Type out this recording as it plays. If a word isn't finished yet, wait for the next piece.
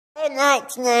And night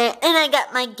tonight, and I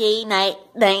got my gay night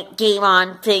game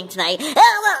on thing tonight. I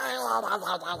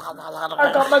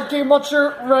got my game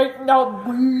watcher right now.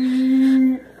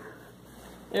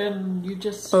 And you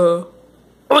just what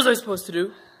was I supposed to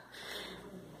do?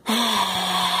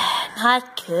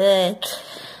 Not good.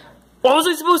 What was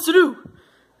I supposed to do?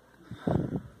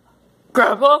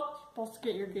 Grandpa? supposed to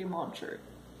get your game launcher.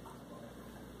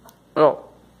 Oh.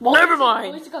 Well, Never At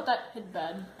mind. least you got that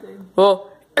headband thing.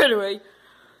 Well, anyway.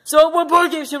 So, what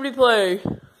board game should we play?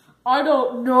 I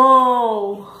don't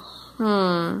know.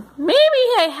 Maybe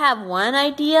I have one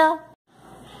idea.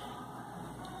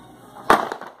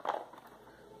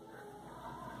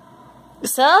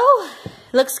 So,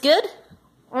 looks good.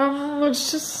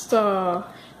 It's just,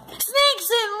 Snakes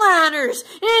and ladders,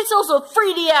 and it's also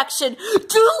 3D action.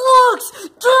 Deluxe!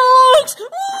 Deluxe!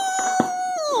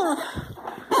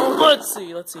 Let's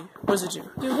see. What does it do?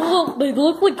 they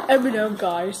look like M&M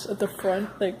guys at the front.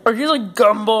 Like, Are you like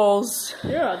gumballs?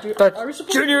 yeah, dude. That's Are we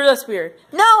supposed Junior, that's weird.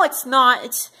 No, it's not.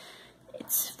 It's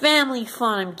family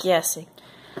fun, I'm guessing.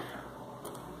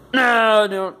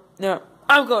 No.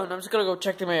 I'm just gonna go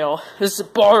check the mail. This is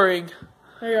boring.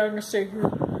 Hey, I'm gonna stay here.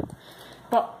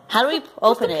 But How do we what's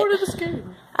open the it? point of this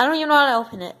game? I don't even know how to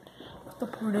open it. What's the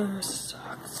point of this?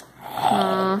 Sucks.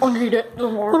 I need it.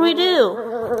 What do we do?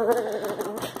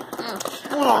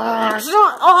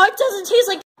 Oh, it doesn't taste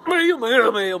like.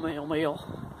 Mail.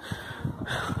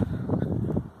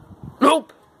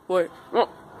 Nope. Wait. Oh.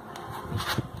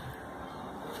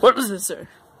 What does it say?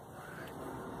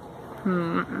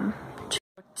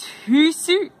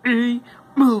 TCE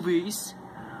Movies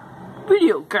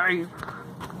video game.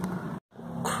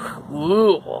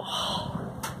 Cool.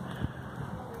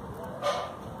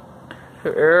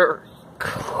 Very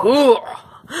cool.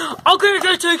 Okay,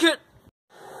 can I take it?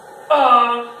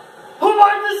 Who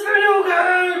bought this video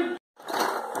game?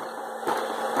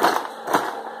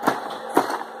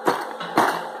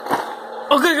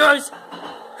 Okay, guys,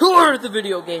 who ordered the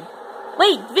video game?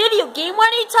 Wait, video game?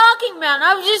 What are you talking about?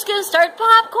 I was just gonna start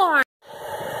popcorn. This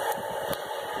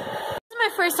is my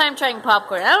first time trying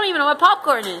popcorn. I don't even know what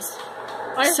popcorn is.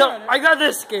 I got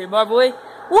this game, by the way.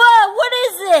 Whoa, what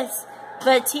is this?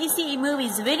 The TCE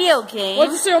Movies video game.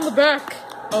 What's it say on the back?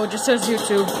 Oh, it just says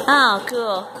YouTube. Oh,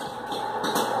 cool.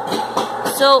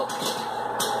 So,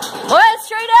 let's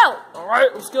try it out.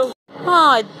 Alright, let's go.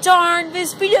 Oh, darn,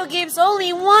 this video game's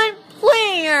only one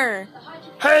player.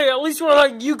 Hey, at least we're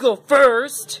letting you go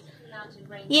first.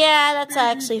 Yeah, that's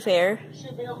actually fair.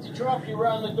 Should be able to drop you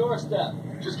around the doorstep.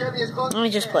 Just get me as close. Let me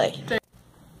just play.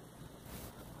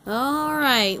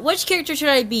 Alright, which character should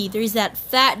I be? There's that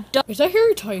fat dog. Is that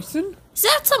Harry Tyson? Is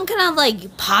that some kind of,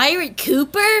 like, pirate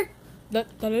Cooper? That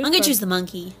is. I'm gonna choose the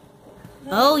monkey.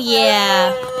 Oh,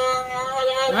 yeah.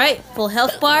 Alright, full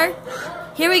health bar.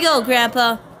 Here we go,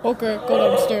 Grandpa. Okay, go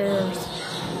downstairs.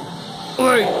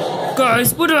 Wait,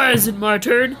 guys, what is it my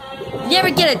turn? Never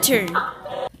get a turn.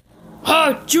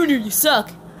 Junior, you suck.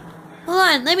 Hold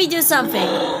on, let me do something.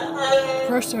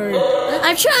 Press A.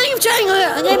 I'm trying.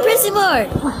 I'm gonna press him more.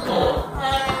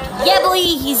 Yeah, boy,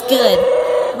 he's good.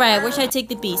 Right, where should I take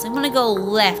the beast? I'm gonna go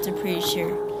left, I'm pretty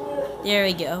sure. There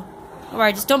we go.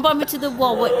 Alright, just don't bump into the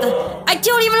wall. What? I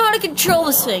don't even know how to control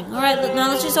this thing. Alright, now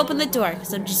let's just open the door,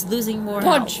 because I'm just losing more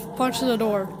Punch! health. Punch the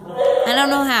door. I don't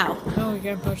know how. No, you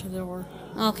can't punch the door.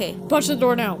 Okay. Punch the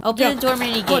door now. Open the door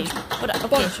mini game.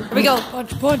 Okay, here we go.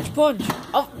 Punch.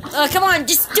 Oh, come on,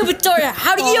 just stupid door.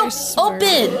 How do you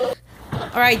open?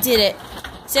 Alright, did it.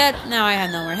 Sad. Now I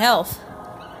have no more health.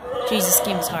 Jesus, this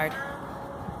game is hard.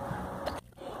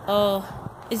 Oh,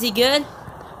 is he good?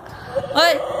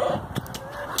 What?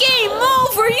 Game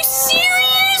over! Are you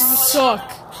serious? You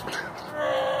suck.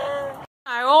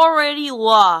 I already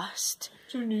lost.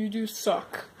 Junior, you do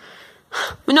suck.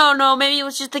 No, maybe it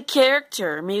was just the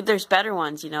character. Maybe there's better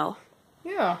ones, you know.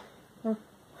 Yeah.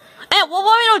 Hey, well,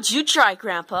 why don't you try,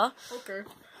 Grandpa? Okay.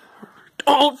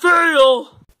 Don't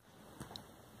fail.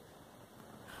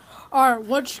 Alright,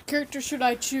 which character should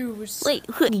I choose? Wait,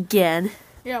 again.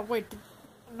 Yeah, wait.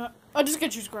 I just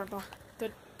get choose Grandpa.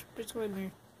 That's with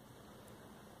me.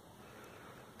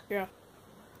 Yeah.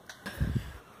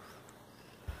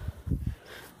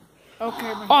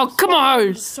 Okay, my Oh, come on.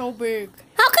 it's so big.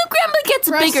 How come Grandpa gets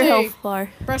a Press bigger A. health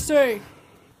bar? Press A.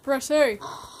 Press A.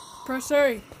 Press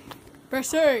A.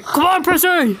 Press A. Come on, press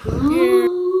A. Yeah.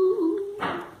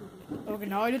 Okay,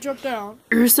 now I need to jump down.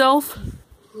 Yourself.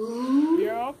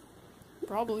 Yeah.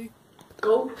 Probably.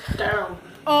 Go down.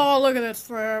 Oh, look at that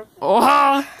strap.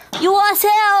 Oh, You lost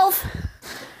health!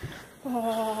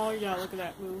 Oh, yeah, look at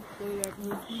that move. Look at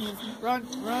that move. Run.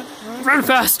 run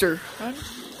faster. Run.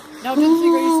 Now do the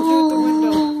thing I used to do at the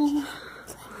window.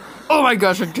 Oh my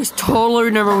gosh, I just totally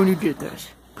remember when you did this.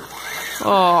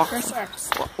 Oh. Press X.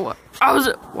 What? How was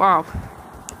it? Wow.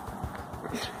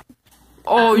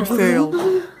 Oh, you failed.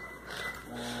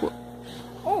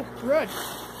 Oh, bread.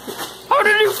 How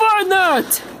did you find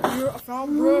that? Yeah, I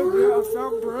found bread. Yeah, I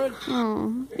found bread.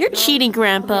 You're cheating,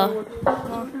 Grandpa.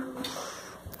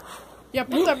 Yeah,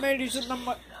 put that mayonnaise in the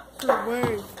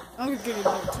microwave. I'm gonna get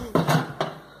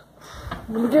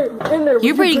in there too.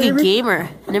 You're a pretty good gamer.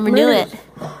 Never knew it.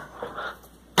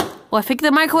 Well, I think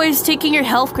the microwave's taking your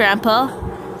health, Grandpa.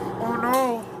 Oh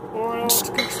no. Oh no.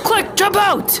 Quick, jump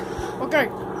out! Okay.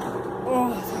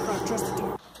 Oh, I think I trusted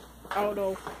you. Oh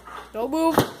no. Don't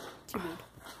move. Too good.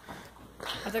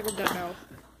 I think I'm dead now.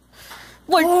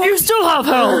 Wait, you still have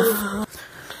health!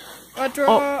 Petra!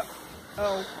 Oh.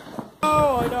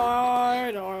 Oh, I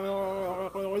died.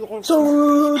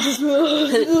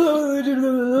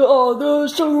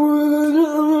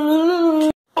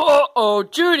 Uh-oh,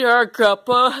 Junior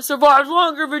Grandpa survived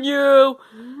longer than you!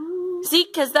 See,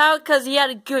 cause he had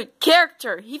a good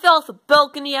character. He fell off a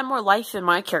balcony, had more life than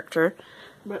my character.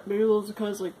 But maybe it was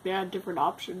because like they had different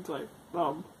options, like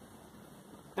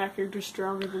that character's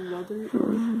stronger than the other.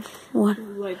 What?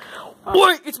 Like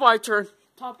Wait, it's my turn.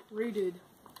 top rated.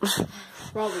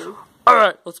 Probably.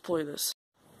 Alright, let's play this.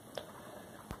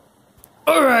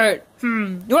 Alright,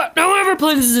 What? Now whenever I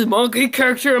play this as a monkey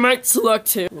character, I might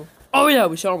select him. Oh yeah,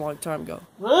 we shot him a long time ago.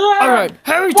 Alright,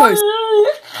 Harry Toys!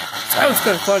 That was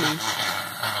kind of funny.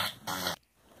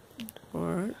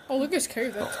 Alright. Oh, look at his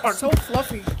cave. That's so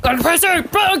fluffy. Gotta press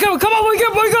it! Come on, wake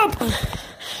up, wake up!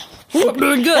 Ooh, I'm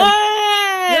doing good.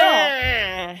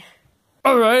 Yeah.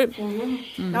 Alright.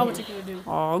 Now what's he gonna do?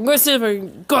 Oh, I'm gonna see if I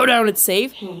can go down and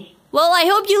save. Well, I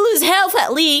hope you lose health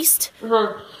at least.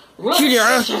 Junior,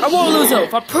 I won't lose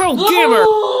health. I'm a pro gamer.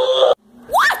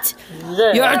 What?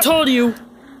 Yeah, I told you.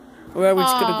 Alright, we're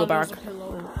just gonna go back. There's a pillow.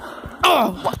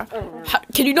 Oh,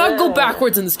 can you not go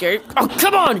backwards in this game? Oh,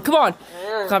 come on.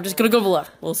 Okay, I'm just gonna go to the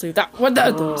left. We'll see what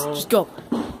that does. Just go.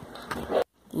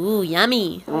 Ooh,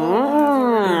 yummy. Is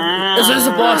this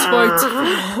a boss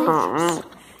fight?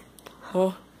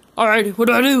 Oh, alright, what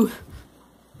do I do?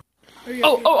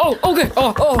 Oh, okay.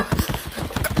 Oh.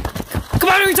 Come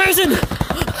on, Harry Tyson!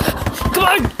 Come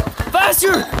on!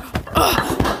 Faster!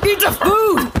 Eat the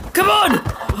food! Come on!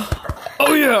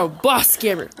 Oh yeah, boss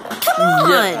gamer. Come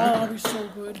on. Oh, that'd be so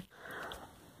good.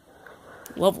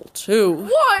 Level 2.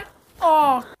 What?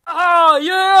 Oh, Oh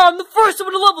yeah, I'm the first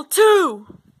one to level 2!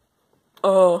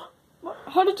 Oh.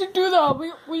 how did you do that? We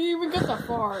didn't even get that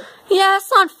far. Yeah,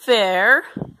 it's not fair.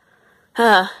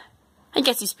 I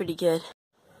guess he's pretty good.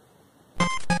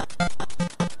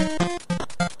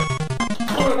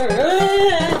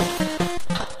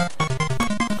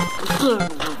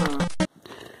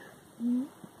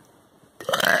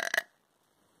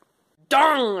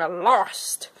 Darn, I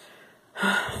lost.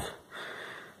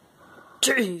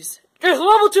 Jeez. There's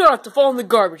level 2 I have to fall in the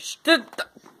garbage.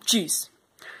 Jeez.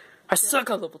 I suck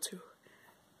at level 2.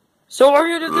 So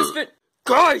we're gonna do this vid-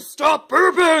 Guys, stop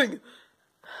burping!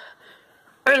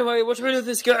 Anyway, what's we do with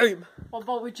this game? What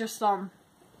about we just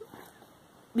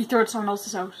we throw it at someone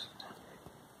else's house?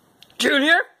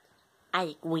 Junior?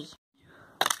 I agree.